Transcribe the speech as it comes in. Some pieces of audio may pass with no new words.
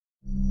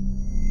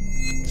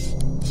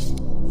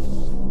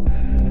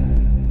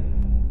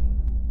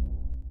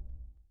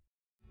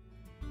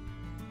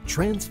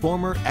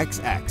Transformer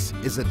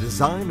XX is a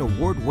design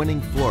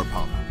award-winning floor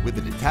pump with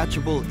a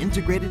detachable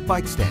integrated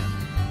bike stand.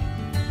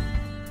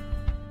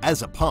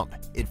 As a pump,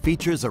 it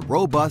features a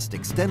robust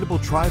extendable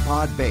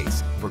tripod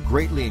base for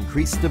greatly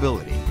increased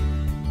stability,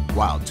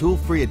 while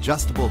tool-free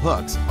adjustable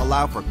hooks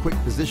allow for quick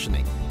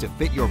positioning to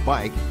fit your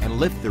bike and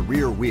lift the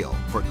rear wheel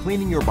for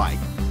cleaning your bike,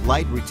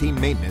 light routine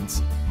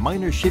maintenance,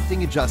 minor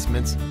shifting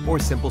adjustments, or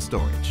simple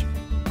storage.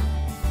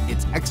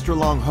 Its extra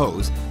long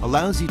hose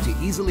allows you to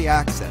easily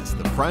access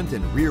the front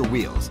and rear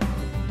wheels,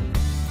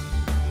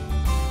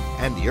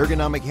 and the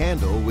ergonomic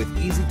handle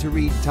with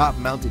easy-to-read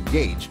top-mounted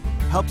gauge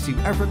helps you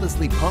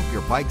effortlessly pump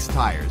your bike's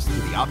tires to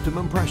the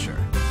optimum pressure.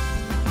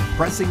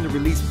 Pressing the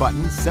release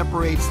button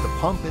separates the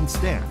pump and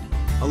stand,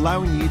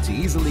 allowing you to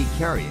easily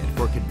carry it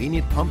for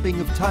convenient pumping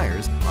of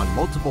tires on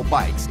multiple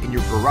bikes in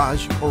your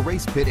garage or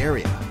race pit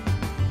area.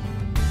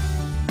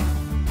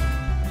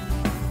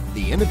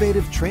 The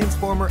innovative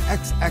Transformer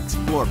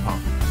XX floor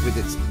pump with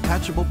its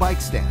detachable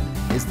bike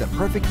stand is the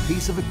perfect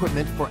piece of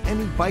equipment for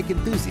any bike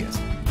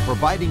enthusiast,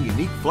 providing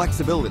unique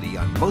flexibility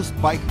on most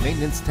bike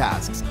maintenance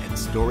tasks and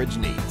storage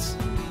needs.